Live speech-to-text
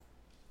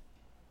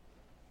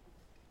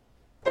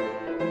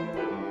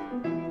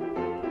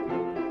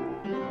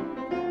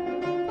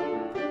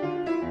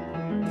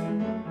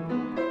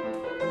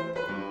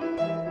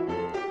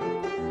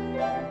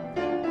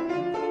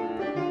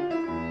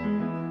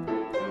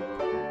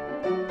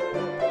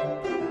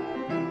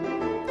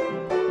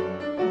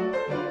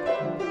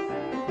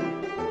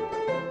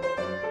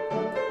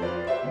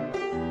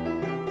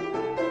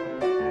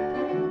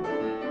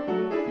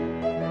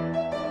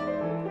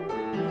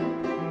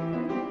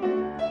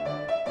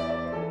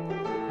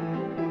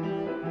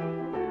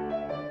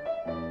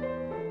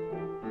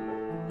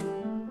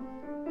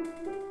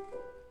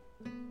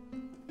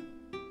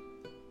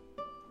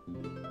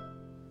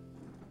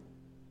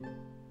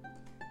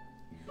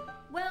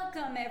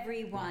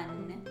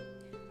everyone.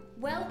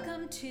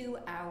 Welcome to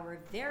our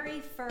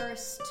very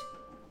first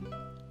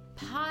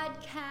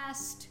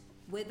podcast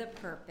with a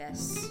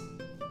purpose.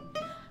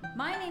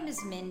 My name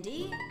is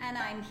Mindy, and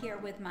I'm here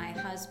with my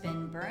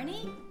husband,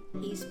 Bernie.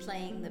 He's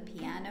playing the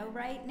piano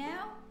right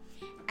now.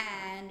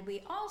 And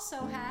we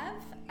also have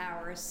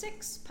our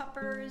 6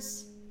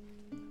 puppers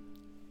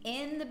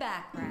in the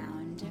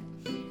background.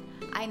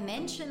 I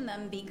mention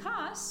them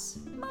because,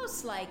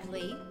 most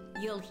likely,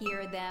 you'll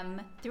hear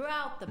them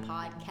throughout the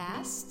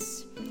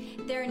podcasts.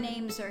 Their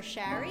names are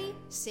Shari,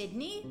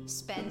 Sydney,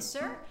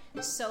 Spencer,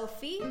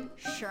 Sophie,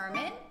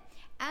 Sherman,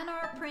 and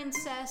our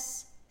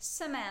princess,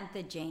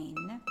 Samantha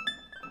Jane.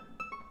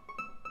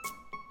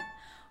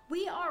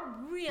 We are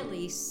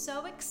really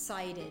so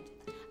excited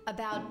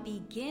about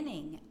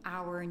beginning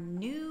our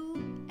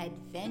new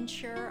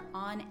adventure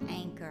on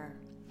Anchor.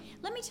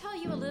 Let me tell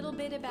you a little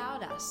bit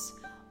about us,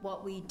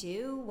 what we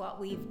do, what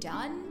we've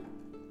done,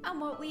 and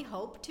what we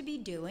hope to be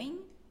doing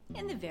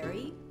in the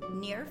very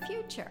near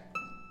future.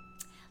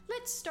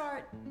 Let's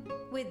start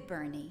with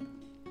Bernie.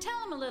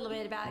 Tell him a little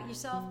bit about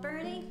yourself,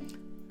 Bernie.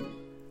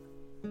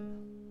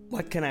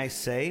 What can I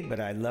say?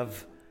 But I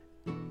love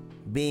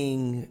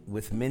being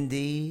with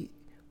Mindy,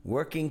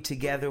 working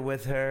together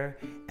with her,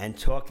 and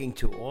talking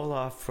to all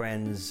our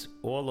friends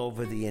all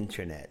over the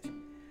internet.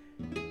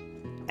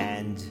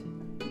 And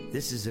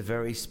this is a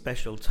very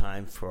special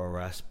time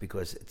for us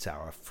because it's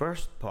our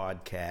first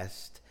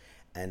podcast,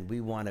 and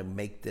we want to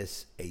make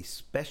this a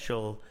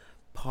special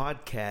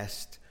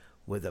podcast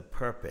with a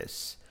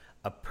purpose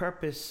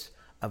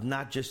of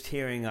not just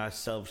hearing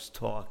ourselves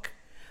talk,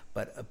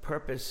 but a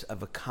purpose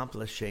of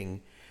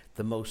accomplishing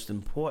the most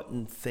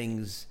important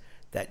things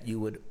that you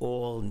would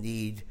all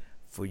need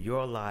for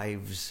your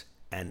lives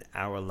and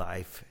our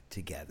life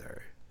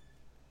together.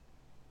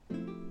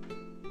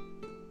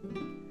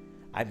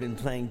 I've been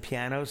playing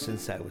piano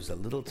since I was a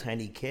little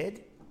tiny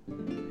kid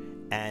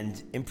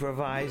and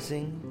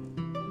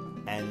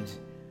improvising, and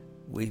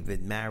we've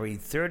been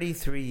married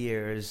 33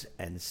 years,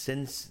 and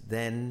since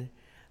then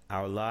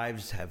our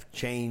lives have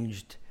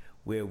changed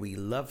where we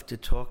love to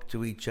talk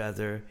to each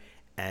other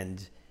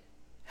and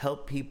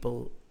help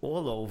people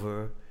all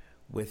over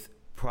with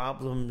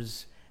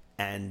problems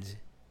and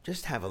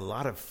just have a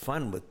lot of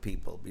fun with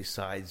people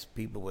besides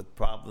people with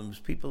problems,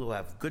 people who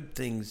have good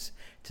things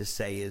to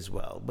say as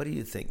well. What do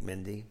you think,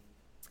 Mindy?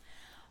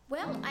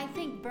 Well, I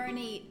think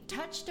Bernie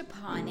touched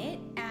upon it,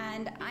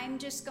 and I'm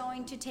just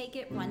going to take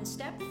it one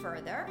step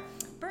further.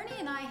 Bernie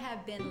and I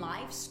have been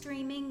live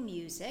streaming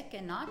music,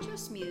 and not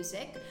just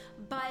music,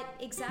 but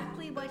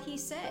exactly what he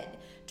said,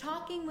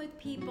 talking with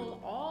people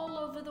all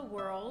over the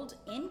world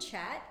in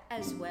chat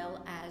as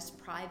well as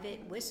private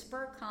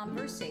whisper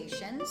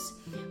conversations.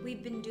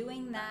 We've been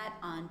doing that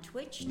on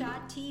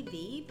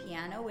twitch.tv,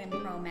 Piano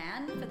Impro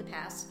Man, for the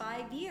past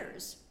 5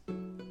 years.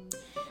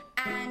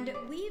 And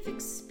we've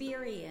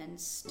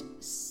experienced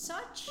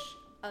such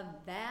a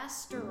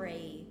vast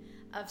array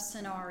of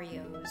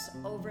scenarios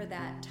over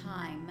that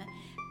time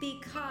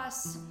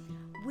because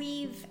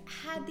we've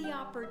had the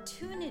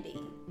opportunity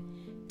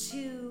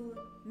to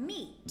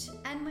meet.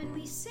 And when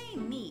we say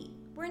meet,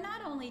 we're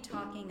not only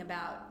talking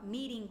about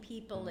meeting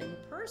people in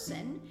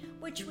person,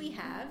 which we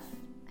have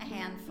a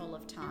handful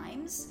of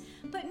times,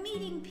 but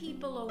meeting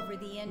people over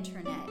the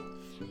internet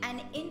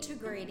and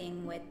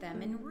integrating with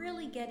them and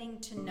really getting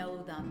to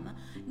know them,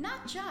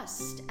 not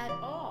just at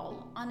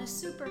all on a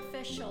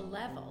superficial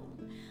level,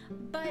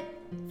 but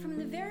from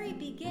the very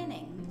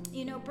beginning.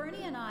 You know,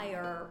 Bernie and I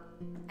are,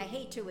 I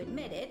hate to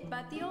admit it,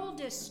 but the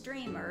oldest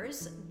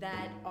streamers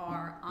that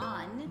are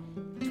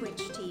on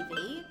Twitch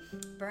TV.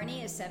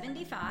 Bernie is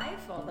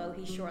 75, although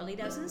he surely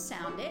doesn't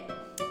sound it,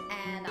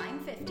 and I'm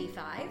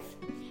 55.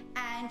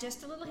 And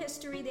just a little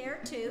history there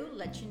too,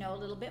 let you know a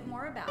little bit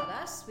more about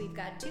us. We've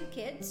got 2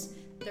 kids,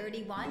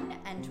 31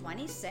 and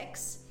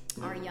 26.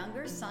 Our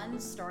younger son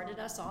started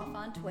us off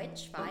on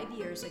Twitch 5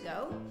 years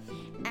ago,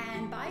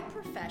 and by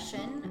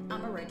profession,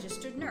 I'm a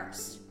registered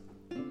nurse.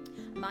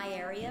 My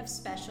area of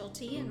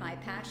specialty and my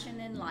passion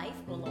in life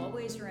will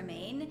always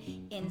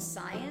remain in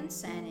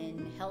science and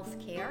in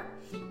healthcare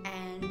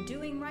and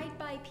doing right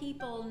by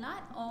people,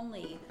 not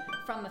only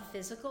from a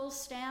physical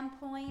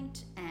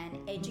standpoint and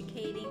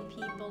educating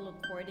people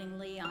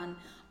accordingly on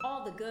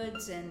all the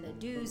goods and the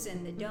do's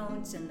and the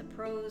don'ts and the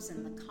pros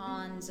and the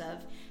cons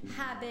of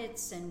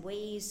habits and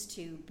ways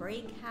to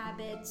break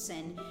habits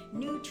and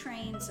new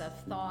trains of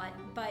thought,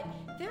 but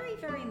very,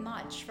 very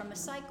much from a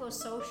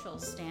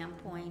psychosocial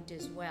standpoint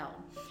as well.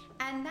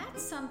 And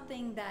that's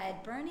something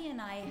that Bernie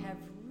and I have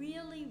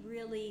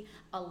really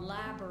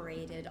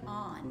elaborated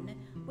on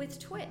with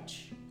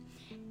Twitch.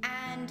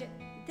 And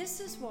this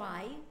is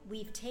why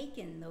we've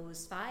taken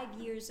those 5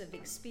 years of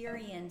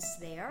experience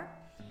there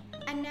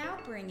and now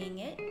bringing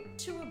it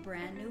to a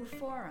brand new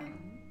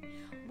forum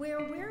where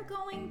we're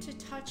going to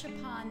touch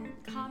upon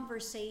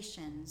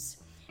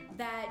conversations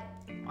that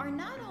are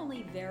not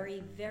only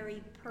very,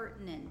 very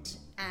pertinent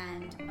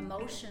and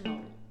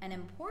emotional and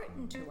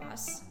important to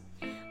us,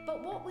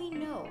 but what we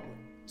know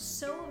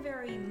so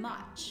very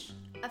much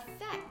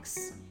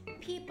affects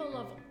people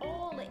of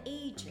all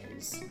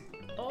ages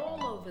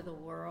all over the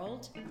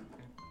world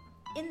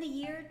in the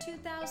year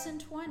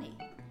 2020.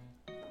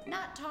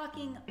 Not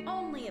talking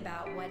only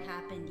about what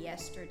happened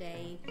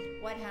yesterday,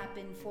 what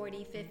happened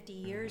 40, 50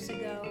 years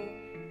ago,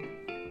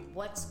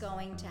 what's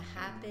going to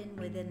happen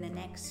within the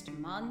next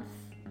month,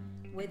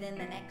 within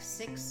the next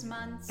 6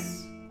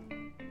 months,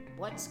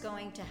 what's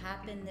going to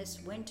happen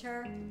this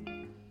winter,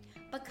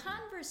 but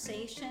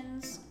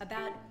conversations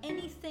about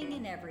anything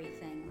and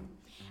everything.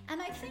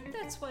 And I think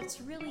that's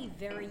what's really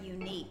very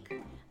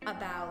unique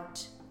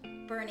about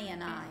Bernie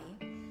and I,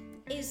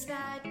 is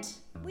that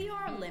we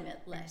are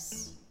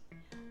limitless.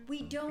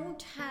 We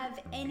don't have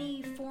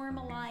any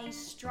formalized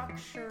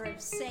structure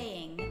of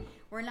saying,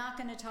 we're not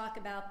going to talk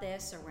about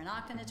this, or we're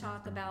not going to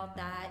talk about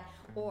that,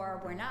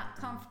 or we're not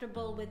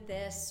comfortable with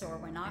this, or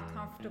we're not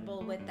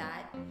comfortable with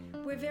that.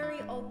 We're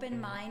very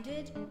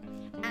open-minded,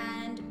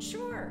 and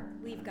sure,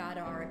 we've got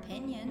our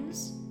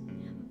opinions,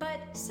 but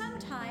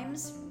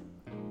sometimes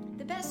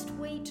the best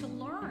way to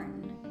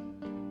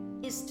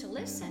learn is to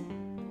listen.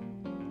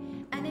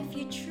 And if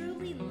you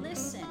truly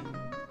listen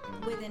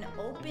with an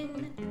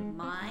open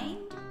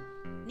mind,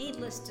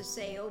 needless to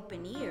say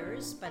open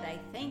ears, but I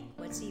think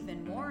what's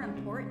even more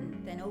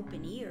important than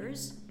open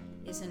ears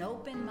is an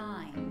open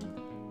mind.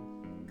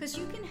 Because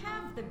you can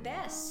have the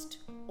best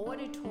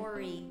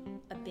auditory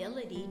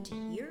ability to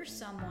hear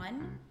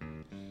someone,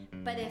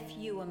 but if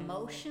you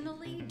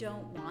emotionally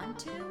don't want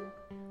to,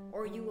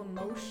 or you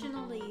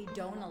emotionally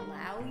don't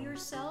allow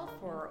yourself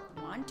or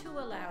want to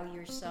allow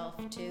yourself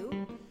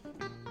to,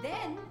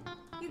 then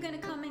you're going to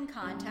come in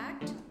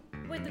contact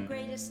with the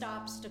greatest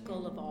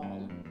obstacle of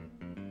all.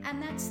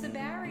 And that's the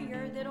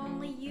barrier that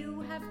only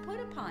you have put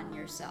upon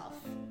yourself.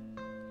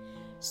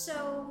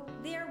 So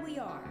there we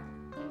are.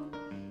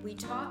 We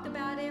talk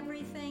about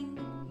everything.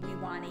 We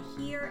want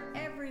to hear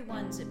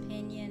everyone's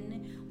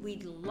opinion.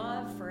 We'd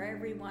love for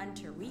everyone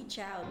to reach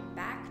out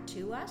back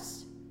to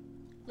us.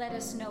 Let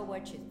us know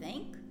what you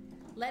think.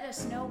 Let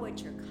us know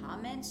what your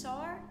comments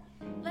are.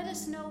 Let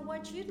us know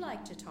what you'd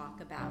like to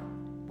talk about.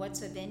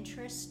 What's of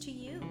interest to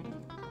you?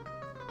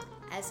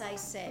 As I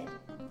said,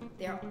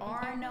 there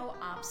are no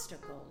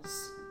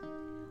obstacles.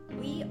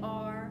 We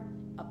are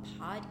a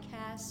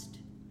podcast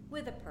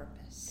with a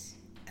purpose.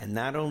 And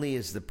not only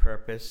is the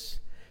purpose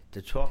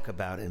to talk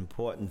about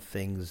important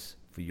things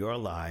for your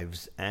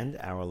lives and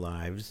our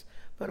lives,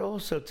 but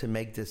also to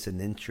make this an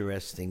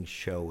interesting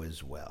show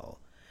as well.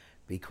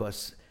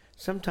 Because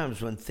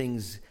sometimes when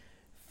things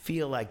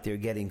feel like they're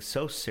getting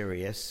so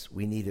serious,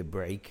 we need a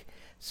break.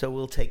 So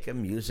we'll take a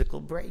musical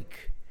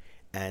break.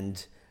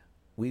 And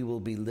we will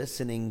be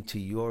listening to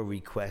your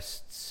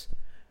requests,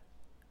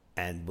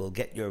 and we'll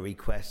get your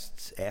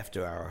requests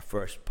after our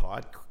first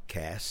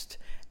podcast.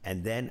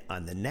 And then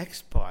on the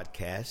next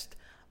podcast,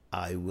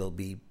 I will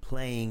be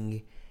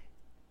playing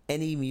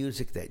any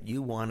music that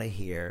you want to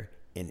hear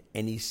in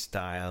any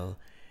style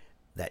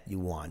that you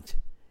want.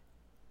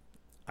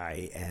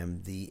 I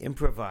am the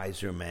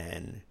improviser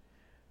man,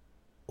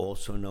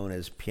 also known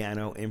as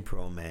piano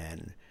impro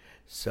man.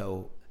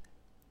 So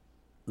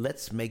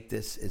let's make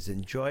this as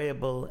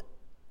enjoyable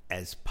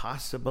as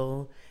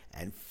possible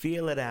and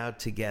feel it out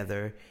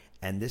together.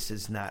 And this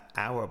is not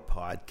our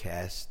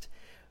podcast,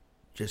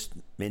 just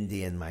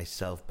Mindy and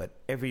myself, but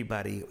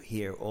everybody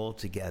here all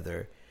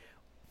together,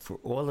 for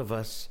all of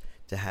us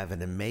to have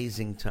an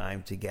amazing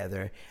time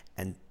together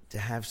and to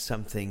have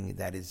something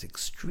that is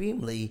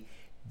extremely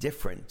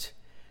different,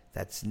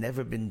 that's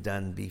never been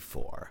done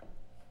before.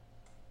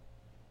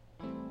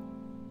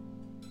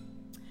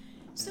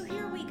 So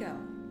here we go.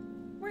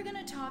 We're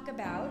going to talk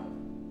about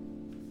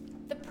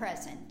the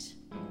present.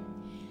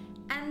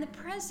 And the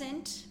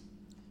present,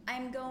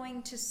 I'm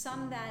going to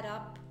sum that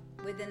up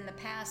within the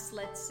past,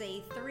 let's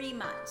say, 3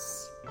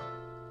 months.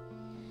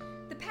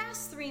 The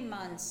past 3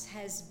 months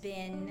has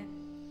been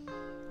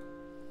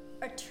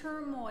a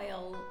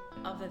turmoil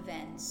of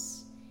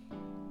events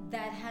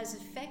that has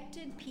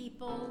affected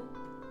people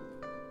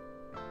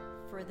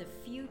for the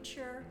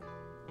future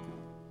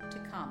to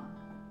come.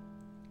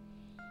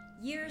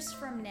 Years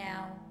from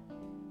now,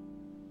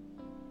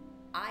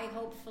 I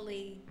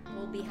hopefully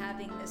will be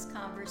having this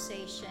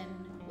conversation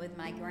with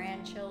my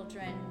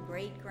grandchildren,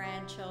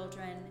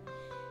 great-grandchildren,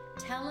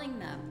 telling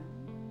them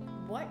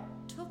what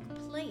took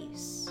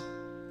place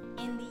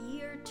in the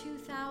year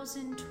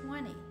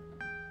 2020.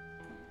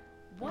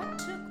 What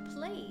took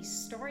place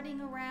starting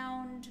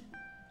around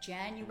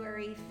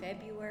January,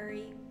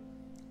 February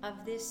of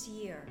this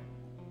year?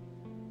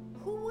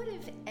 Who would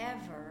have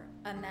ever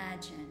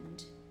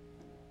imagined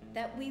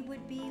that we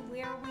would be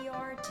where we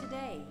are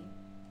today?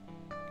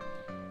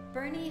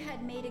 Bernie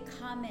had made a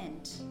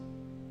comment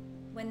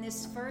when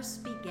this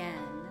first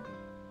began,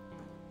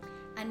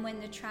 and when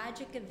the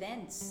tragic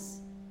events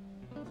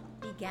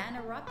began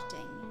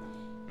erupting.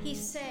 He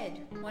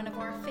said one of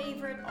our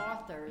favorite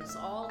authors,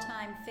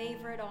 all-time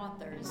favorite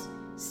authors,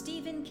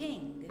 Stephen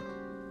King,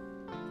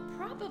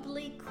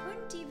 probably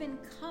couldn't even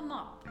come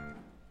up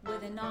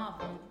with a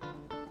novel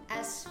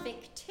as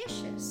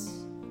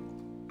fictitious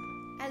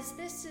as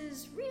this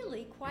is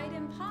really quite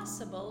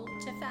impossible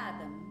to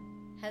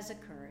fathom, has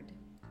occurred.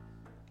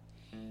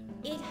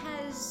 It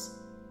has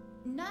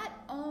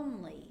not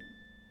only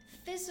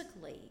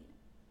physically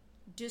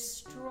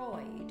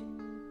destroyed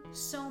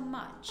so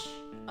much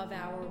of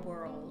our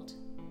world,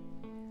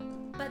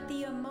 but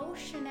the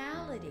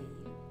emotionality,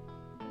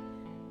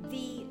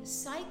 the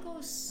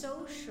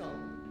psychosocial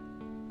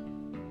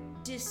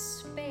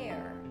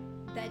despair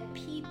that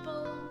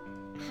people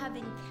have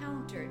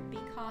encountered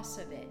because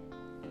of it,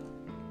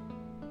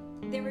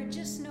 there are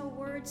just no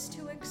words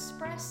to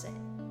express it.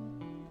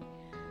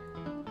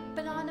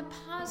 But on a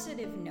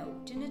positive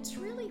note, and it's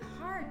really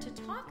hard to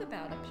talk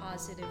about a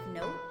positive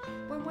note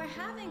when we're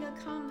having a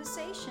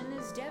conversation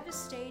as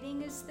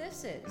devastating as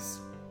this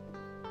is.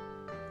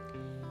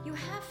 You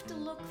have to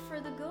look for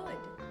the good,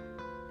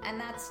 and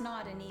that's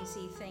not an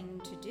easy thing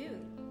to do.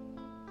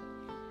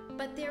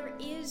 But there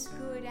is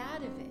good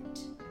out of it.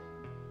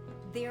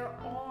 There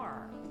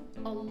are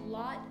a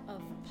lot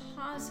of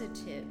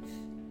positive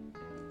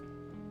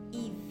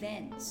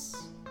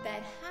events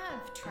that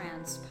have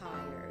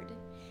transpired,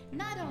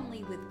 not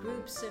only with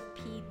groups of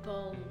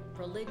people,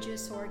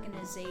 religious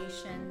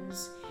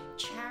organizations,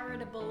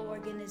 charitable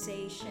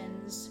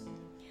organizations,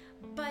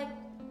 but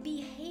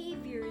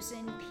behaviors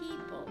in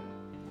people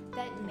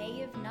that may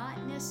have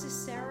not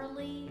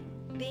necessarily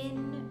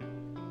been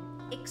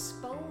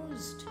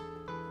exposed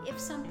if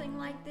something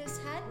like this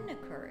hadn't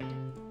occurred.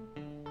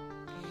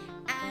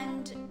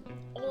 And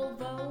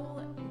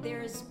although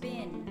there's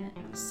been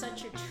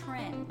such a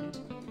trend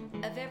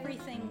of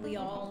everything we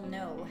all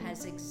know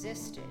has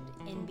existed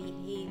in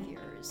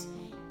behaviors,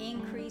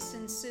 increase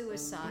in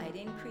suicide,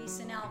 increase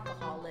in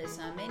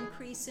alcoholism,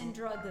 increase in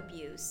drug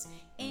abuse,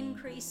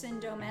 increase in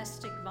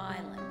domestic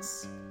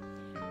violence,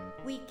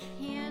 we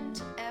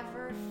can't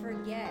ever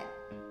forget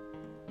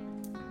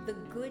the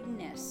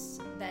goodness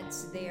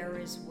that's there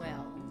as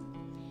well.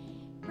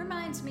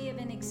 Reminds me of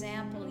an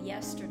example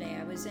yesterday.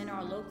 I was in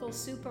our local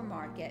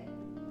supermarket,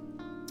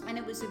 and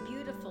it was a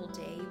beautiful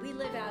day. We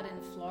live out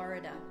in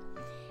Florida,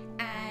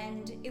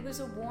 and it was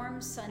a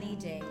warm, sunny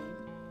day.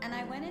 And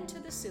I went into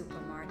the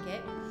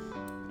supermarket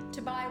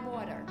to buy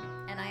water,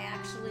 and I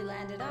actually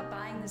landed up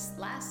buying the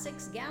last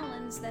 6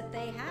 gallons that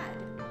they had.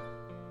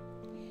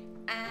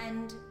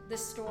 And the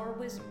store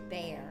was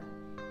bare,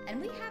 and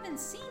we haven't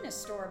seen a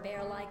store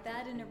bare like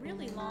that in a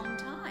really long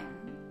time.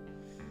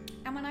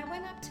 And when I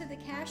went up to the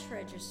cash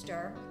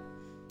register,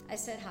 I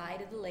said hi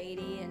to the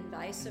lady and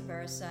vice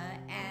versa,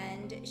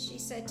 and she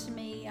said to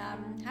me,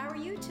 how are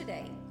you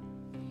today?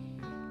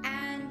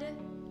 And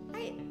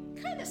I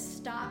kind of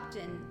stopped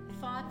and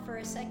thought for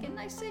a second.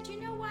 I said, you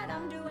know what,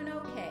 I'm doing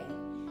okay.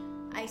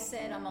 I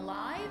said, I'm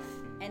alive,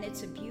 and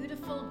it's a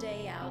beautiful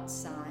day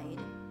outside.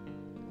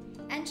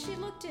 And she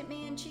looked at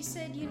me and she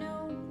said, you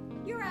know,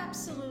 you're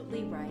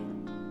absolutely right.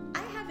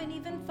 I haven't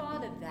even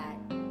thought of that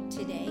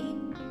today.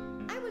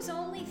 I was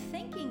only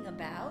thinking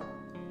about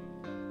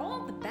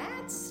all the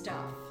bad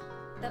stuff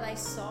that I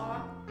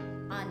saw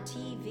on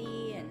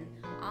TV and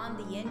on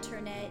the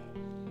internet,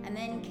 and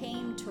then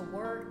came to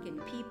work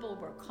and people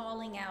were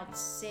calling out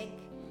sick,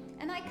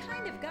 and I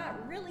kind of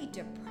got really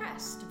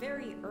depressed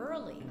very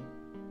early.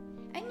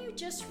 And you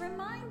just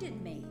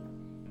reminded me,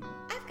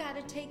 I've got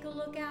to take a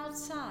look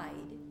outside,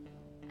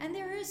 and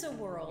there is a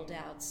world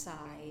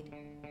outside.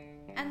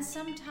 And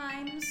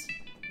sometimes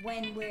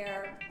when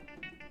we're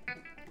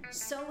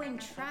so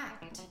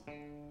entrapped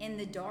in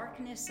the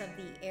darkness of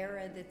the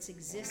era that's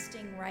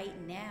existing right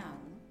now,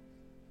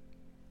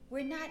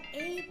 we're not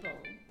able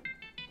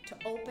to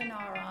open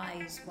our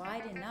eyes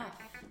wide enough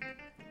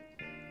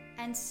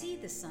and see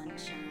the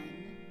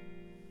sunshine.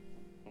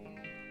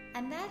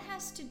 And that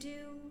has to do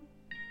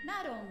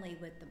not only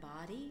with the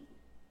body,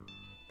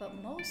 but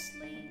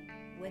mostly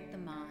with the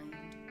mind.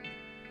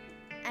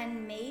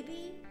 And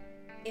maybe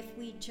if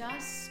we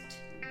just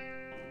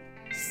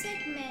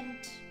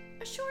segment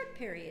a short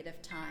period of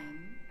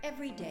time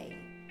every day,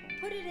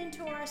 put it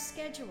into our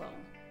schedule.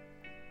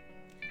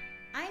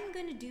 I'm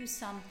going to do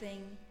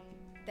something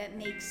that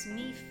makes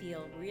me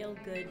feel real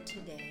good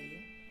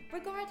today,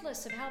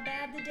 regardless of how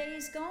bad the day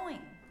is going.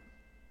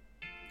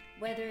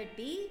 Whether it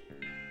be,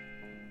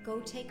 go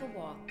take a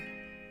walk.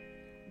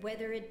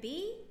 Whether it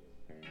be,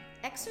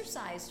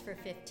 exercise for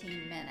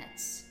 15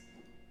 minutes.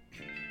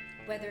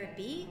 Whether it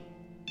be,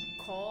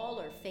 call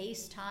or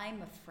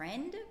FaceTime a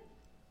friend.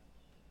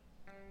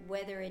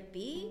 Whether it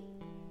be,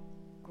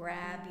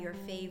 grab your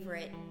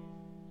favorite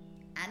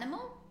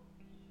animal,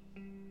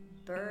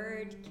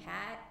 bird,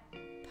 cat,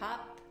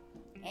 pup,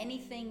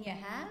 anything you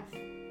have.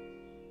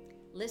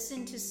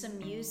 Listen to some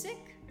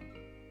music.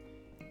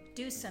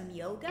 Do some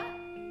yoga.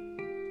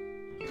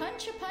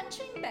 Punch a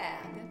punching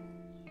bag.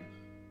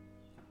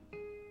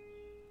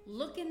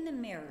 Look in the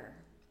mirror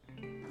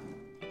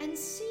and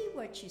see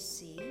what you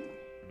see,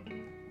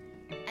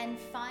 and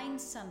find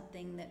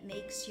something that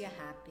makes you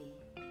happy.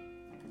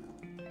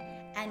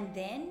 And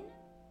then,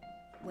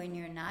 when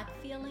you're not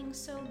feeling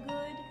so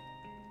good,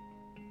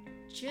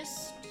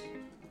 just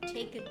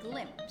take a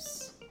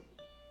glimpse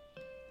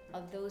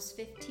of those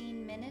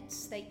 15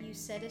 minutes that you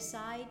set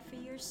aside for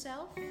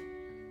yourself,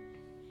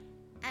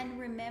 and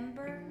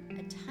remember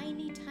a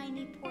tiny,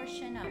 tiny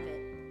portion of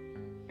it.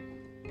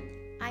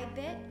 I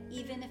bet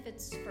even if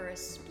it's for a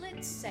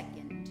split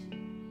second,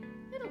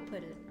 it'll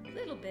put a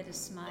little bit of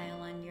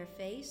smile on your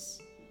face.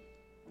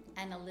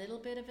 And a little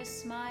bit of a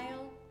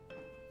smile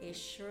is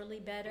surely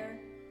better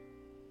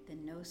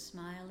than no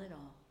smile at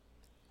all.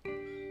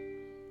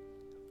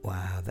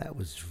 Wow, that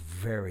was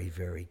very,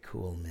 very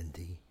cool,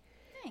 Mindy.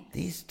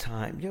 Thanks.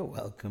 You're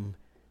welcome.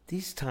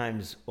 These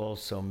times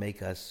also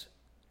make us,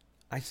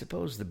 I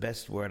suppose the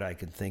best word I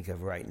can think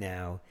of right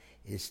now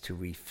is to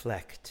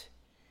reflect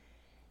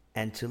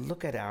and to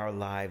look at our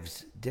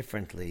lives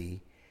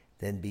differently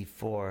than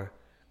before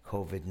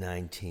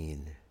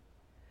COVID-19.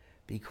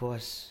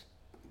 Because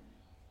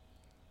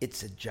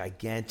it's a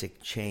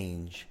gigantic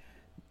change,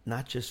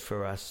 not just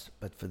for us,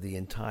 but for the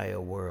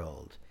entire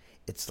world.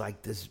 It's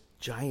like this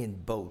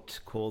giant boat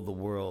called the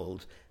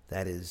world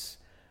that is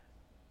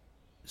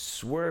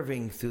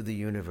swerving through the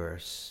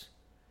universe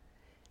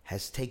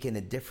has taken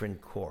a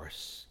different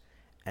course,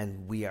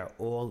 and we are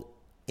all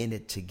in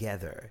it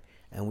together,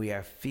 and we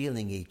are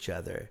feeling each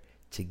other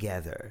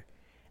together.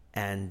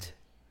 And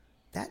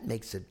that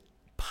makes a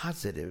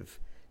positive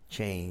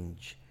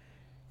change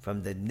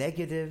from the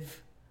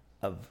negative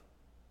of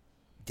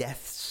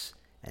deaths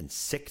and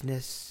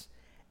sickness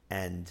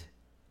and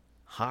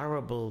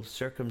horrible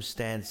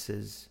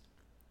circumstances,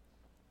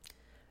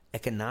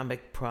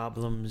 economic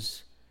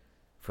problems.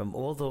 From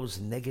all those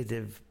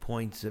negative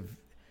points of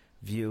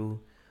view,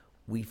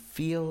 we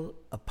feel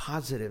a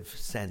positive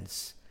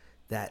sense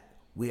that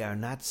we are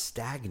not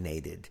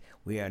stagnated.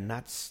 We are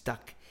not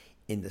stuck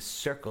in the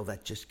circle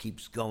that just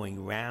keeps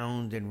going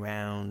round and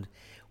round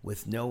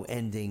with no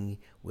ending,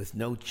 with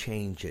no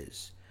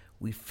changes.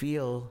 We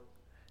feel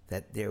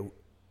that there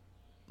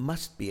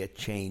must be a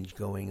change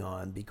going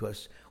on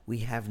because we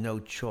have no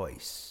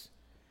choice.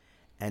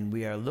 And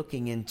we are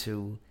looking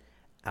into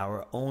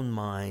our own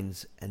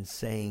minds and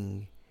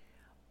saying,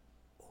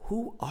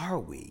 who are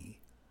we?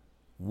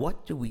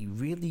 What do we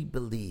really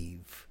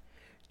believe?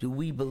 Do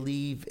we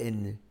believe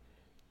in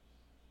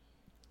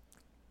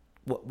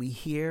what we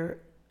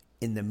hear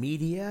in the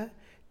media?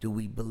 Do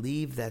we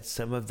believe that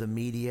some of the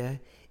media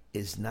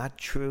is not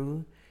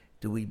true?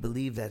 Do we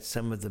believe that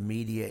some of the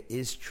media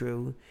is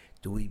true?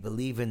 Do we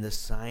believe in the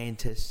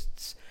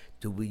scientists?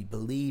 Do we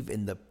believe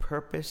in the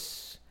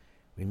purpose?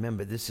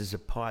 Remember, this is a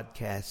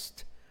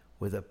podcast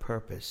with a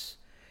purpose.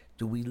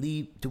 Do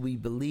we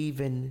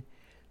believe in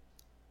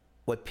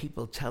what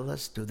people tell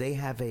us? Do they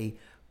have a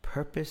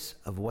purpose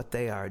of what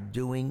they are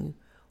doing?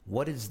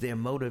 What is their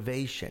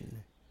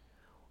motivation?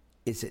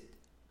 Is it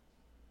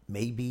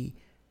maybe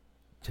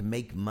to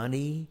make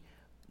money,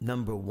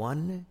 number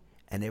one,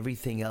 and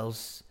everything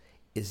else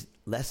is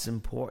less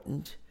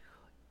important?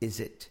 Is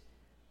it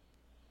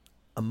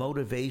a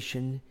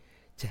motivation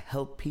to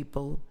help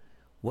people?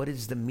 What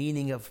is the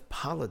meaning of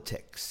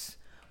politics?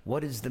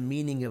 What is the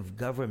meaning of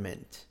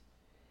government?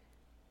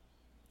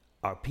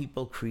 Are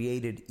people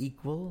created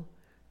equal?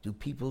 Do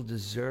people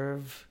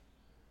deserve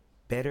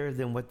better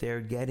than what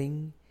they're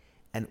getting?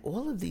 And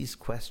all of these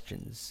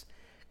questions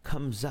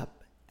comes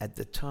up at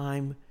the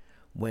time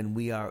when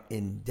we are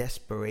in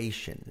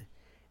desperation.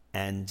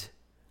 And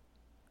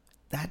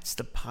that's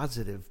the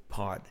positive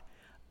part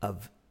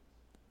of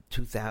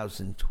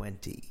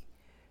 2020,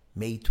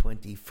 May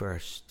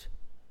 21st,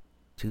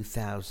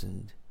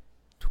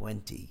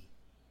 2020.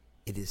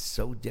 It is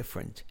so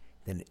different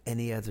than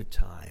any other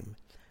time,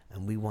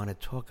 and we want to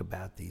talk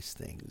about these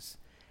things,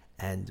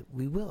 and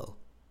we will.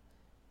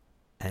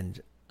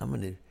 And I'm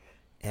going to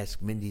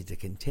ask Mindy to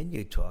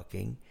continue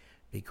talking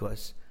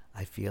because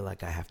I feel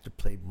like I have to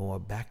play more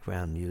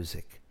background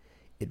music.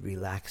 It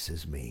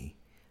relaxes me.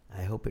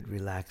 I hope it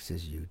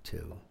relaxes you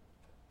too.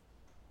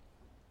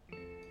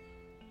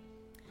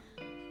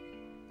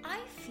 I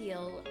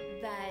feel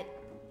that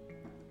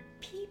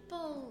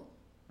people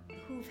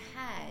who've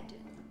had,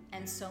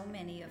 and so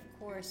many of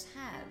course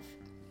have,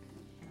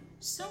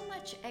 so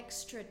much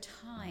extra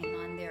time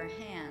on their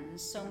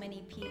hands, so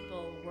many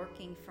people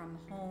working from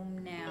home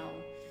now,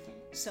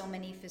 so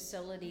many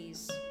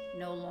facilities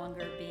no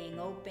longer being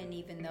open,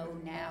 even though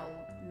now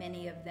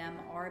many of them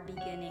are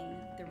beginning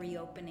the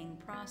reopening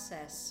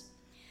process.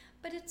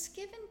 But it's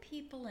given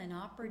people an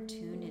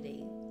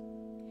opportunity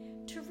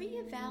to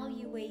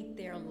reevaluate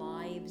their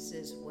lives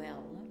as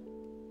well,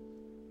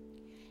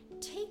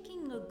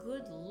 taking a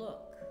good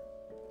look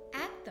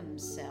at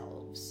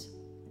themselves.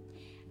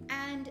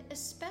 And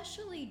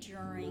especially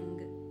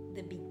during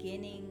the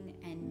beginning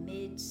and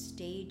mid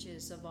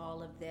stages of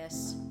all of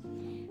this,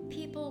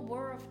 people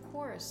were, of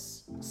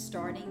course,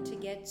 starting to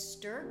get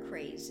stir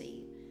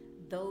crazy.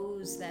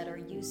 Those that are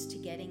used to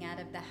getting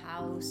out of the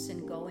house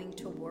and going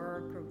to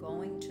work or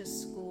going to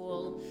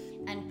school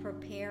and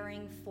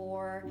preparing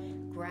for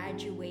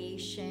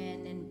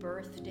graduation and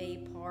birthday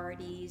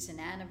parties and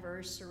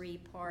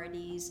anniversary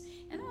parties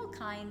and all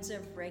kinds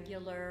of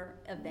regular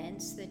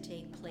events that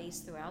take place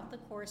throughout the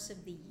course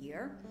of the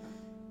year,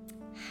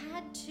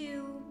 had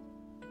to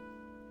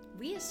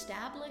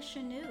reestablish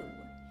anew.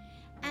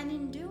 And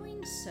in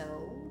doing so,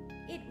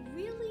 it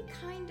really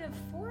kind of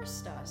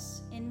forced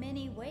us, in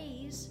many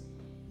ways,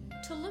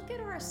 to look at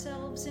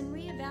ourselves and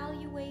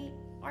reevaluate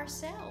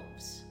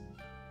ourselves.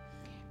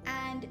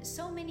 And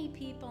so many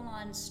people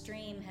on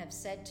stream have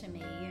said to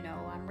me,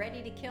 I'm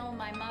ready to kill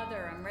my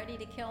mother, I'm ready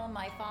to kill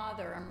my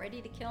father, I'm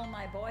ready to kill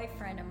my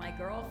boyfriend or my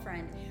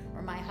girlfriend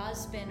or my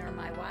husband or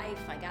my wife,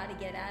 I got to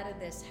get out of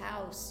this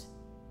house.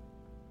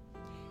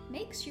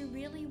 Makes you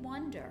really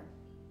wonder,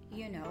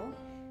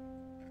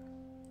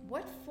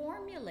 what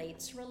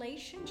formulates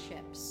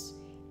relationships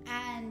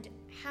and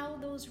how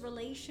those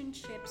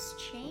relationships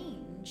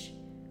change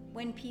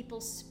when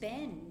people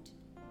spend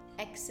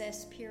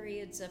excess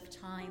periods of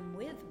time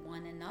with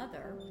one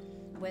another,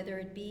 whether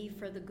it be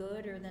for the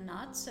good or the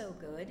not so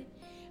good.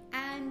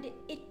 And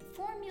it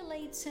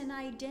formulates an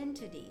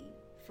identity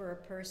for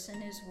a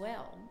person as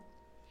well.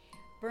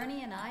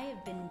 Bernie and I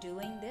have been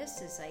doing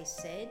this, as I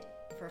said,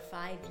 for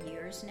 5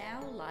 years now,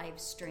 live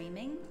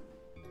streaming.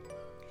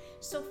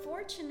 So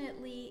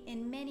fortunately,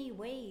 in many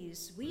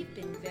ways, we've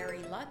been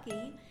very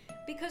lucky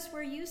because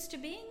we're used to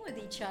being with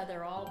each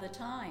other all the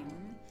time.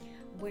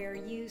 We're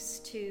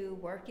used to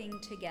working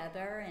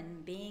together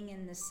and being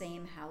in the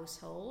same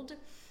household,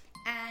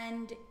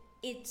 and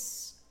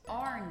it's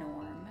our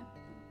norm.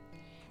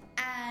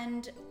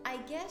 And I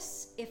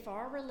guess if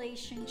our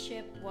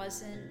relationship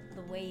wasn't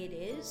the way it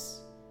is,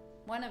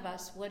 one of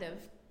us would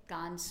have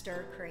gone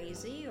stir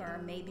crazy,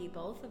 or maybe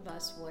both of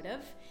us would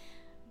have.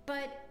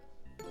 But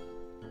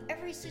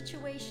every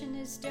situation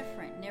is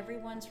different, and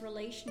everyone's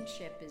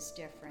relationship is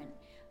different.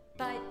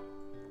 But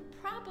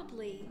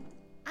probably,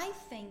 I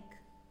think,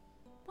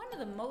 one of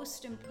the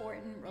most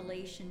important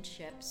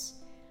relationships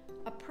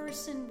a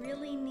person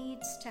really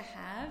needs to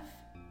have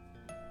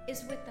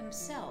is with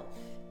themselves.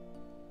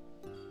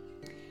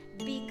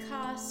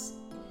 Because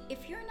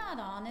if you're not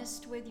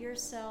honest with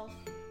yourself,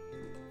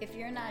 if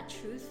you're not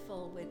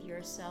truthful with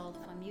yourself,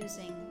 I'm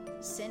using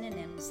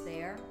synonyms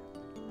there,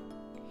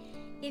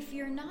 if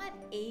you're not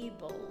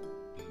able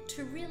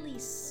to really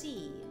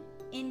see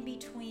in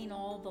between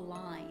all the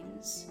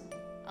lines,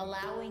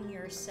 allowing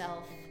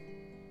yourself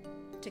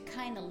to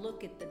kind of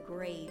look at the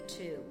gray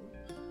too,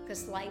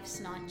 because life's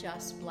not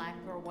just black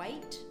or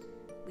white.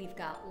 We've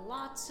got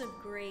lots of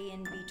gray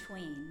in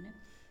between.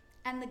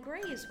 And the gray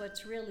is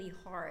what's really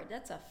hard.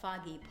 That's a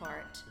foggy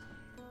part.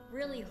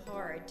 Really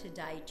hard to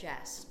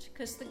digest,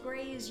 because the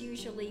gray is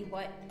usually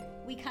what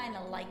we kind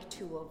of like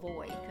to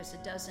avoid, because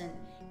it doesn't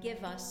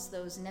give us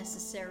those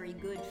necessary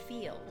good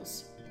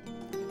feels.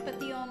 But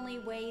the only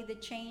way the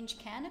change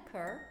can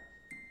occur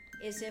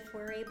is if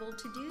we're able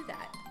to do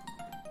that.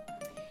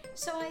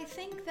 So I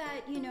think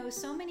that,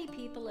 so many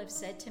people have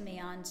said to me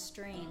on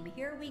stream,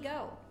 here we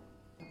go.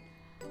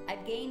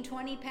 I've gained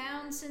 20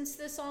 pounds since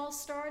this all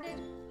started.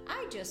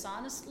 I just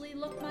honestly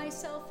look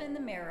myself in the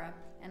mirror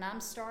and I'm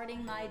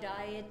starting my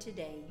diet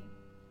today.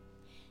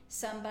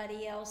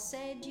 Somebody else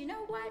said, you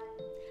know what?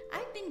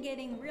 I've been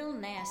getting real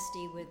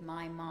nasty with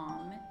my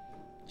mom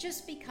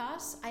just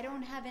because I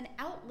don't have an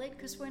outlet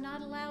because we're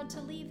not allowed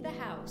to leave the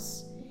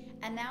house.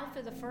 And now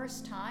for the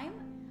first time,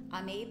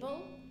 I'm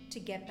able to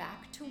get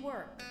back to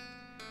work.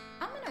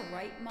 I'm going to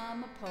write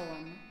Mom a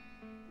poem.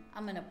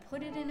 I'm going to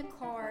put it in a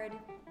card,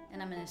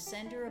 and I'm going to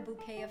send her a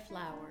bouquet of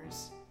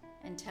flowers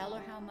and tell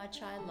her how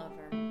much I love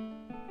her.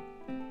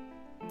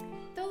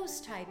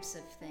 Those types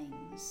of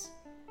things.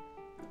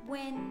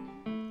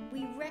 When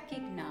we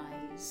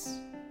recognize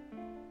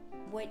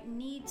what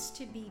needs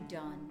to be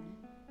done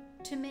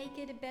to make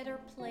it a better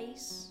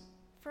place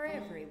for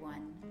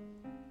everyone,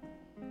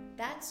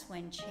 that's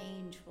when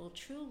change will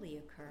truly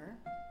occur.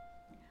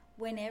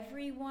 When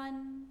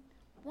everyone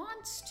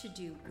wants to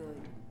do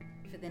good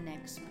for the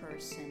next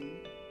person.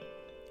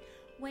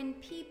 When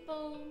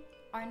people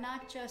are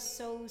not just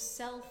so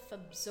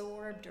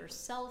self-absorbed or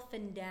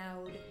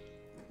self-endowed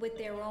with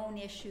their own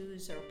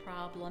issues or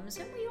problems,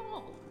 and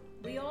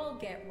we all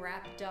get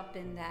wrapped up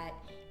in that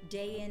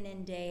day in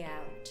and day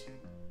out.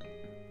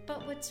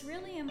 But what's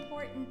really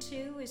important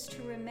too is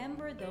to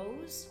remember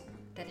those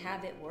that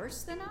have it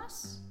worse than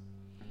us,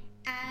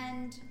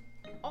 and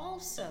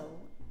also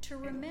to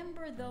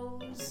remember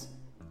those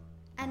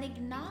and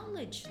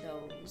acknowledge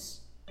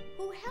those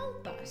who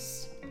help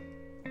us.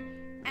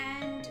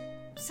 And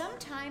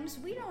sometimes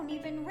we don't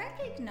even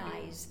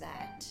recognize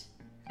that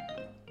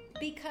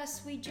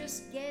because we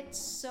just get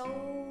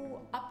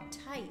so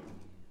uptight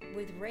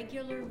with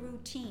regular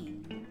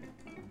routine.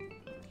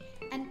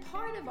 And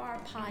part of our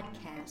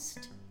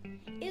podcast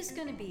is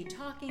going to be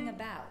talking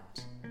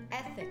about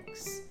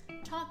ethics,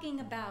 talking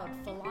about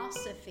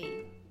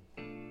philosophy,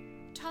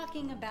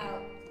 talking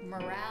about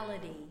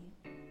morality,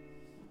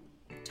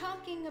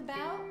 talking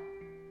about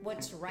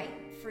what's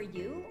right for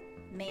you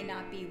may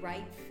not be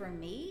right for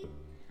me,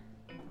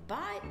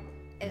 but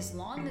as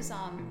long as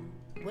I'm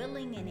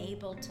willing and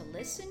able to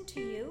listen to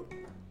you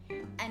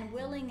and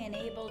willing and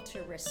able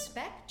to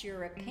respect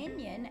your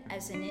opinion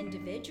as an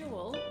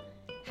individual,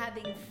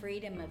 having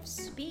freedom of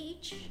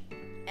speech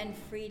and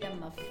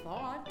freedom of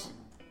thought,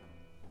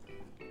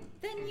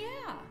 then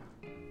yeah,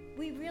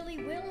 we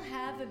really will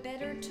have a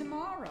better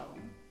tomorrow.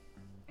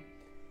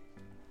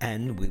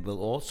 And we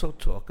will also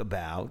talk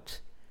about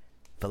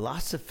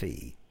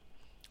philosophy.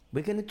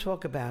 We're going to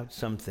talk about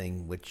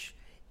something which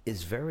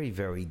is very,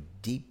 very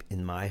deep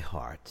in my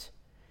heart.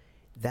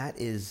 That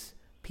is,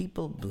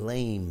 people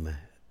blame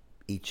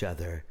each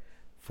other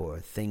for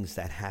things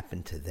that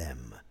happen to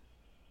them.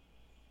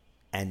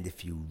 And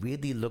if you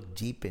really look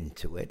deep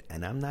into it,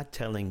 and I'm not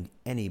telling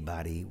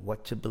anybody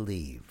what to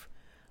believe,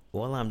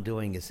 all I'm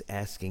doing is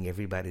asking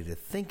everybody to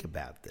think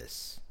about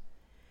this.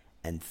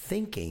 And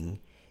thinking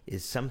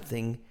is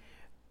something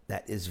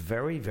that is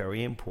very,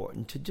 very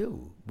important to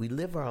do. We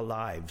live our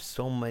lives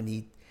so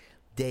many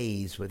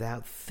days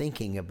without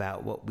thinking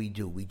about what we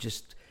do. We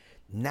just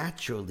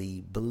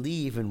naturally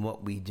believe in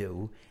what we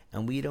do,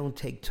 and we don't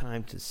take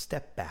time to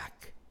step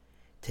back,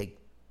 take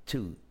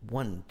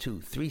 1,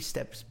 2, 3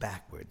 steps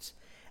backwards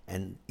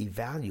and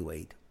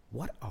evaluate,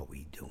 what are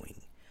we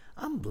doing?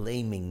 I'm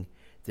blaming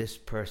this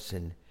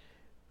person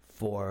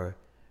for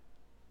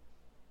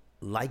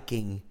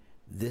liking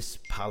this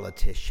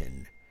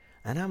politician,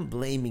 and I'm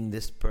blaming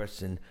this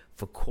person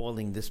for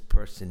calling this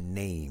person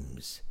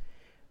names.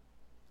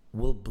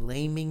 Will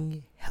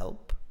blaming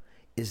help?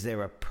 Is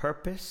there a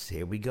purpose?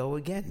 Here we go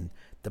again.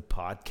 The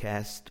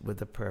podcast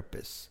with a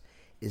purpose.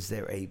 Is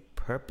there a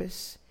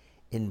purpose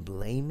in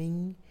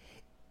blaming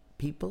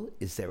people?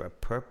 Is there a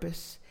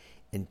purpose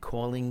in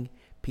calling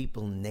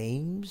people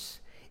names?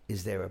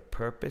 Is there a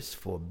purpose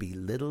for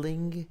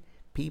belittling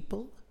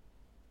people?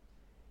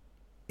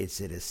 Is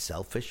it a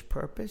selfish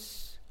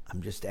purpose?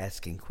 I'm just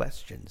asking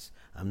questions.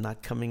 I'm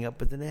not coming up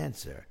with an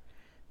answer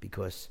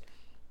because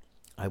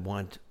I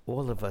want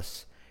all of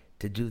us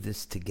to do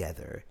this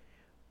together.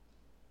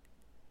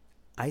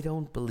 I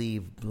don't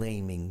believe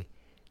blaming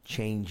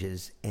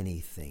changes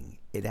anything.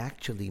 It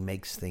actually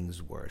makes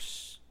things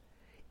worse.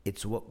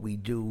 It's what we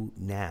do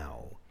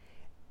now,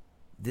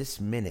 this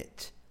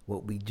minute,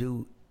 what we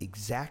do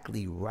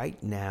exactly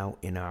right now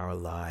in our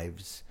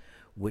lives,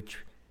 which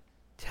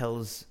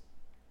tells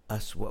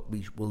us what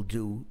we will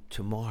do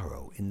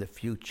tomorrow in the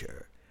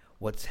future.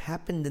 What's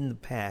happened in the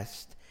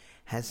past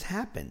has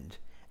happened,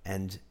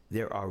 and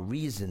there are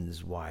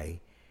reasons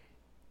why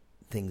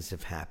things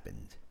have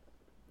happened.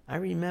 I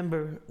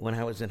remember when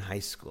I was in high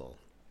school,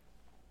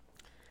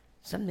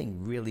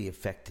 something really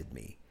affected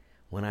me.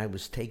 When I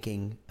was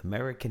taking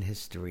American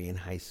history in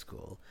high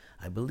school,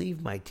 I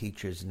believe my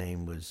teacher's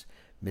name was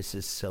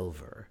Mrs.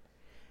 Silver,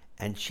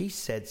 and she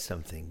said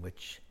something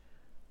which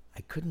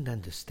I couldn't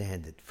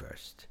understand at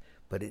first,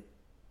 but it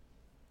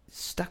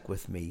stuck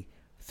with me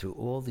through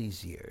all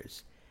these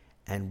years.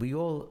 And we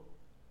all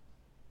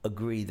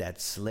agree that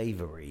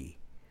slavery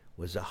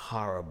was a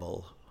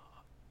horrible,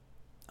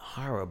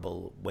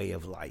 horrible way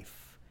of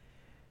life.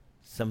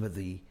 Some of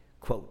the,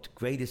 quote,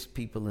 greatest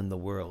people in the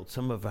world,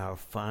 some of our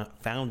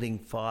founding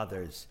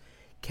fathers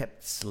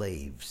kept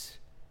slaves.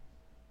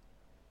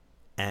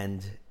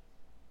 And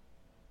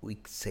we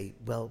say,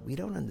 well, we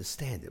don't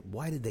understand it.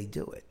 Why did they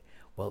do it?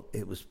 Well,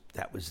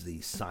 that was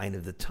the sign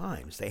of the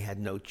times. They had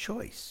no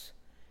choice.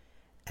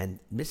 And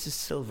Mrs.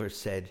 Silver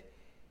said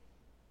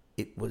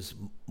it was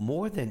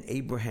more than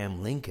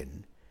Abraham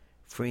Lincoln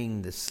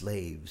freeing the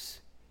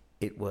slaves.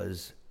 It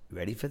was,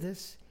 ready for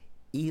this?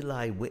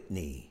 Eli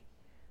Whitney,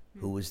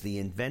 who was the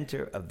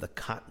inventor of the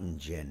cotton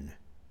gin.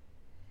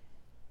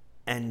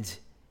 And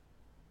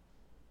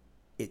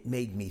it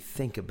made me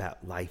think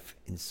about life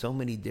in so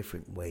many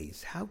different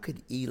ways. How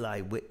could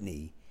Eli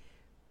Whitney,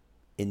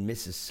 in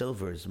Mrs.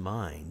 Silver's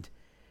mind,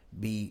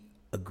 be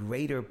a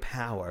greater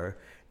power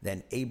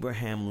than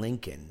Abraham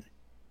Lincoln?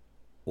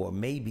 Or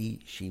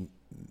maybe she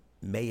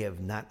may have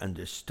not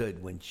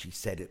understood when she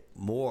said it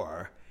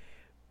more.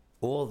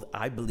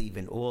 I believe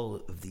in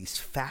all of these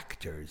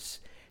factors.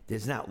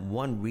 There's not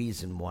one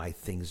reason why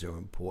things are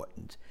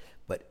important,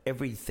 but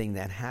everything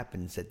that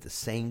happens at the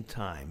same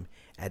time,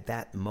 at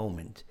that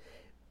moment,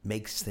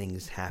 makes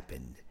things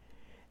happen.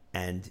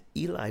 And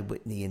Eli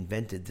Whitney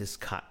invented this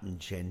cotton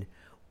gin,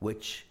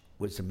 which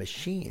was a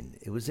machine.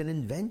 It was an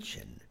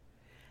invention.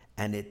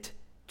 And it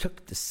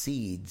took the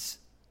seeds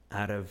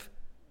out of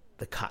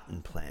the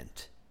cotton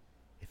plant.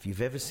 If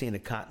you've ever seen a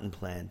cotton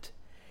plant,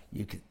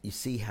 you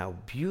see how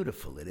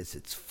beautiful it is.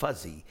 It's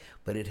fuzzy,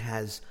 but it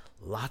has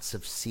lots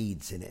of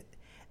seeds in it.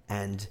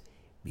 And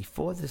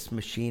before this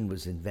machine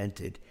was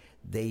invented,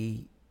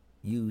 they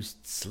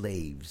used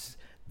slaves.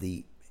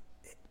 The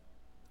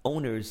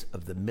owners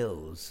of the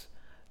mills,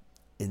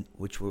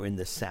 which were in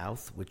the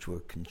South, which were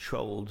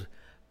controlled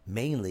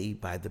mainly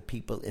by the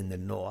people in the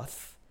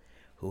North,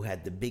 who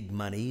had the big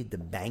money, the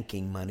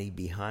banking money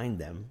behind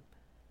them,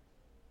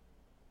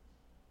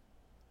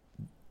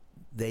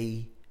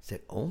 they said,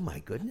 oh my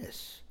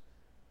goodness,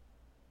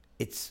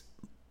 it's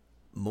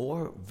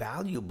more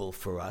valuable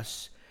for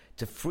us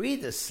to free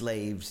the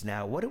slaves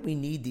now. What do we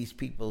need these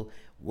people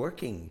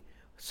working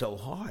so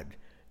hard?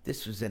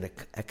 This was an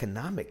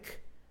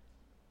economic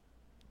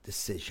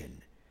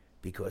decision,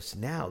 because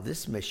now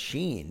this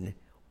machine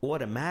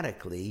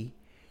automatically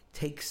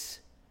takes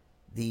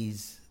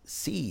these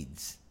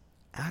seeds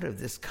out of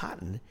this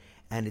cotton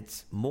and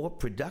it's more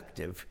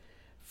productive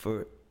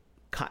for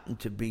cotton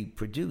to be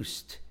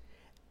produced,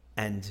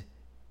 and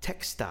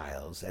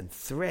textiles and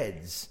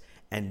threads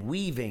and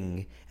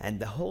weaving, and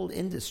the whole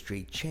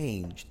industry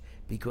changed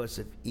because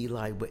of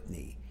Eli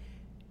Whitney.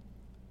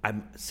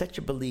 I'm such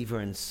a believer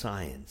in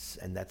science,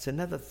 and that's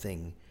another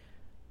thing,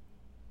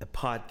 a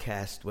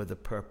podcast with a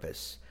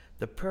purpose.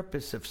 The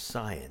purpose of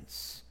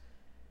science.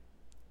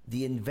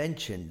 The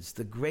inventions,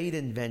 the great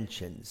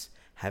inventions,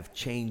 have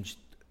changed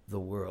the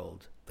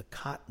world. The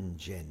cotton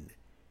gin,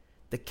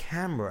 the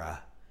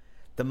camera,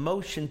 the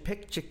motion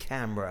picture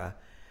camera,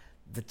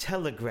 the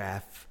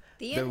telegraph,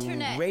 the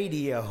internet,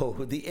 radio,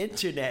 the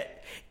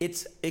internet.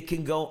 It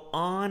can go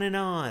on and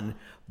on,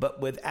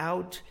 but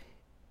without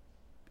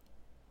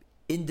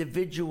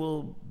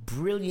individual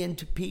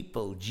brilliant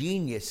people,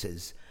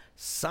 geniuses,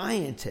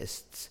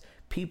 scientists,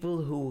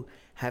 people who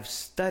have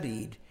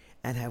studied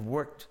and have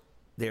worked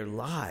their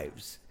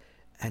lives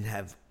and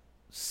have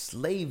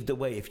slaved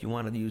away, if you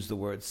want to use the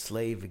word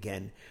slave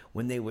again,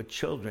 when they were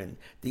children,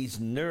 these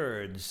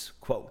nerds,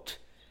 quote,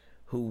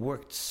 who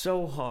worked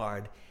so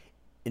hard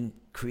in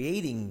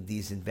creating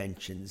these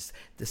inventions,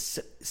 the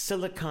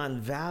Silicon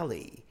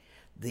Valley,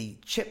 the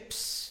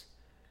chips,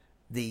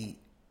 the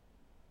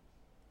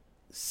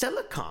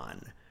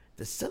silicon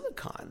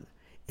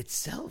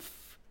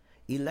itself,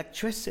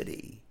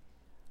 electricity,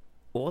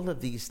 all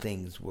of these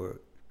things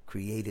were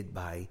created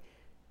by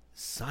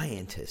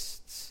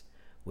scientists,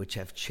 which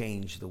have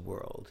changed the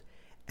world.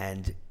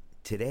 And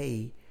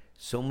today,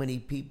 so many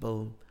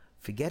people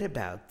forget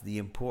about the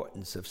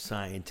importance of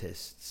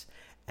scientists,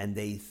 and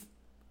they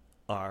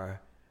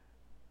are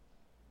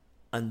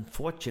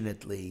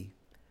unfortunately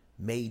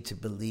made to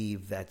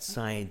believe that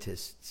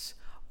scientists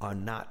are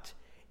not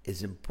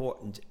as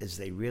important as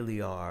they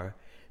really are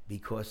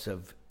because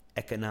of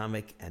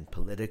economic and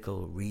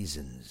political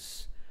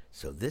reasons.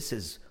 So this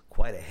is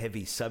quite a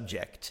heavy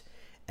subject,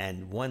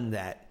 and one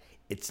that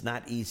it's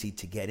not easy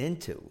to get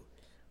into.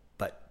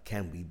 But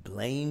can we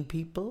blame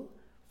people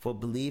for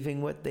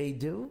believing what they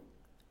do?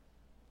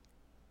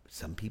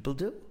 Some people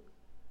do.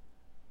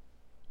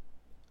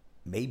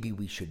 Maybe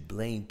we should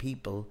blame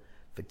people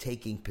for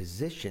taking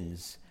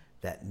positions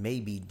that may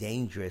be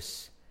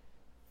dangerous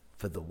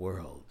for the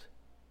world.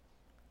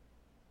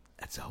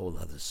 That's a whole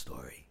other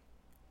story.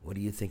 What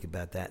do you think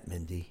about that,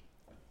 Mindy?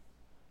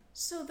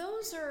 So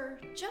those are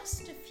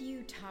just a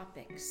few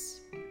topics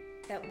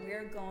that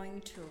we're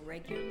going to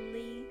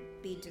regularly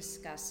be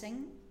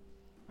discussing.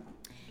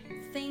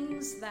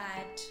 Things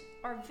that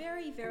are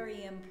very,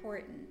 very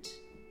important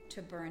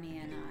to Bernie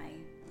and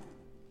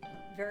I.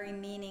 Very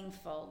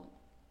meaningful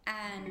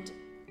and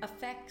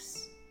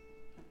affects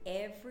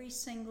every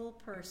single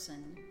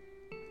person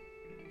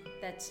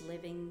that's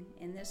living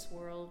in this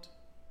world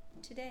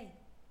today.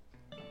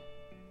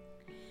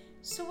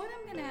 So what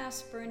I'm going to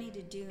ask Bernie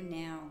to do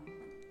now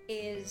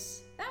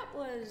is, that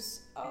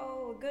was,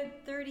 a good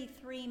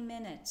 33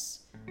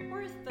 minutes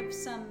worth of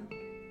some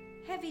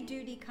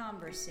heavy-duty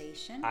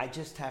conversation. I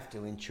just have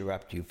to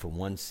interrupt you for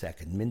 1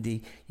 second.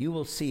 Mindy, you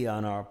will see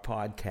on our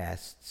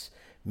podcasts,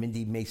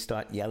 Mindy may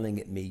start yelling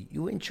at me,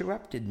 "You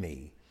interrupted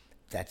me."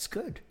 That's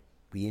good.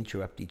 We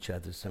interrupt each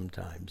other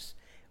sometimes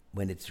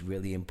when it's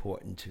really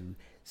important to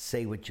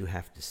say what you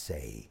have to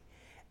say.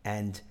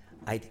 And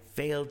I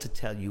failed to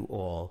tell you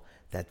all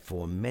that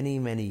for many,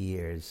 many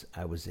years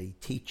I was a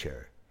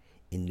teacher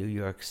in New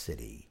York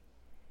City.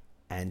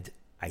 And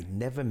I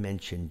never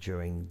mentioned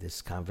during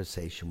this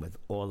conversation with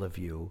all of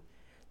you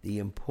the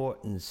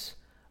importance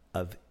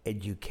of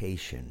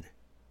education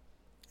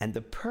and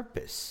the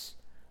purpose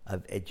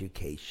of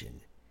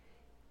education.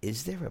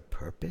 Is there a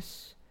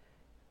purpose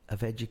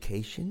of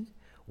education?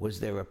 Was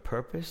there a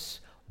purpose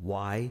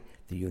why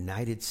the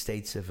United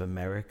States of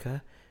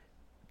America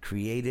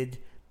created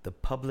the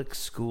public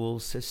school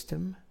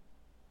system?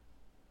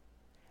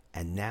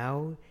 And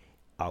now,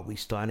 are we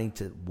starting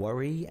to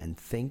worry and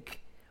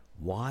think,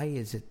 why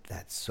is it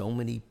that so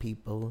many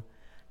people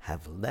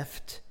have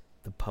left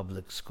the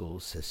public school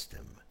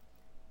system?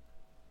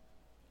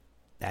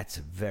 That's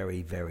a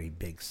very, very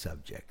big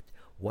subject.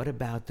 What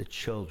about the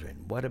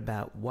children? What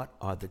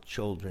are the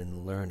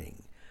children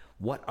learning?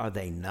 What are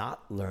they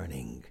not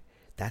learning?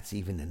 That's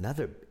even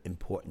another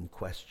important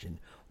question.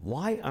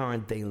 Why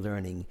aren't they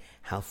learning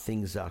how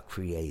things are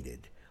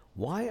created?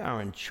 Why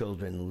aren't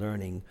children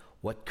learning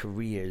what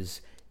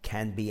careers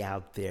can be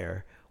out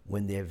there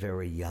when they're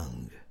very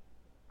young?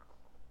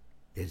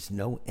 There's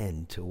no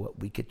end to what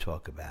we could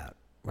talk about.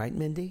 Right,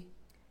 Mindy?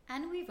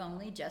 And we've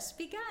only just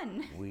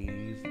begun.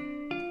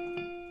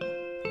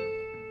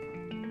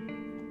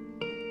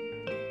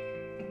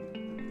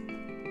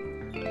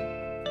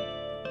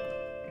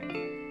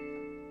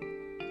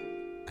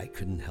 I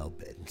couldn't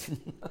help it.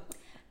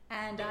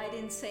 And I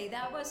didn't say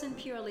that wasn't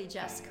purely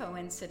just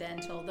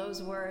coincidental.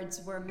 Those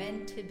words were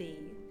meant to be.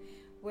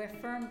 We're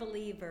firm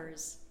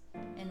believers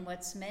in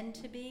what's meant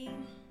to be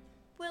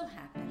will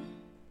happen.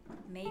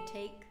 May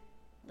take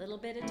a little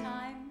bit of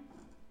time,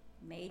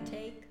 may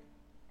take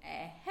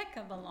a heck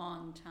of a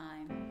long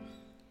time.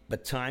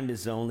 But time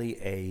is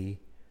only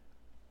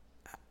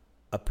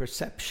a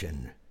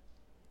perception.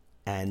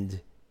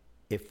 And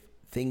if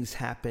things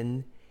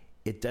happen,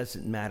 it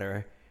doesn't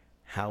matter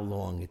how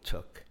long it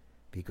took,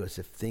 because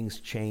if things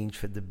change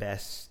for the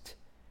best,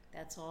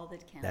 that's all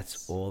that counts.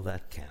 That's all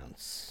that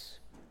counts.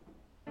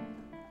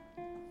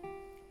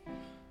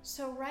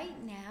 So right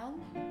now,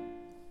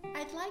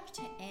 I'd like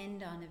to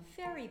end on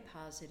a very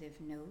positive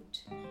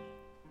note.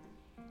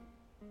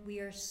 We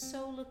are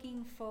so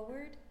looking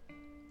forward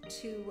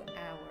to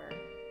our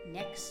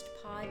next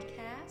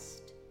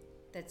podcast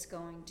that's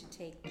going to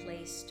take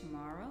place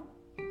tomorrow.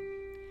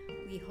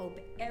 We hope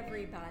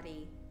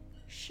everybody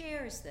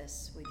shares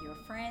this with your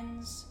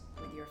friends,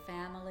 with your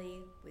family,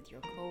 with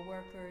your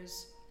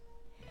coworkers.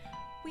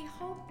 We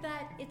hope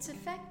that it's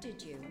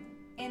affected you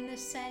in the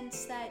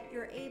sense that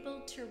you're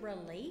able to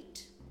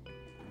relate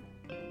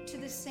to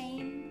the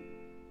same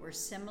or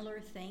similar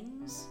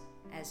things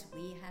as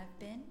we have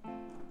been.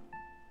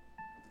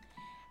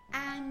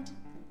 And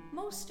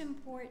most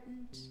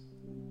important,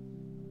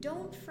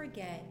 don't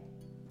forget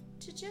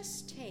to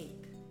just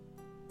take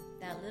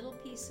that little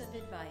piece of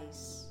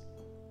advice.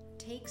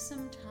 Take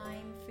some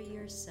time for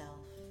yourself.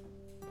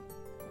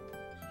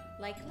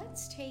 Like,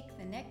 let's take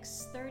the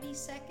next 30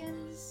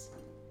 seconds.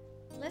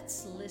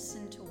 Let's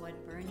listen to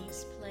what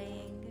Bernie's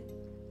playing.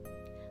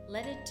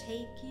 Let it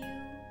take you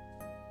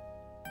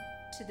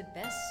to the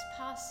best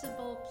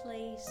possible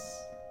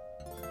place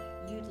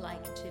you'd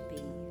like to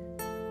be.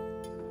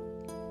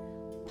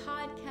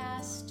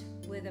 Podcast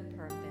with a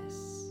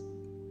purpose.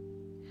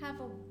 Have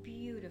a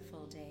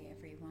beautiful day,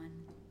 everyone.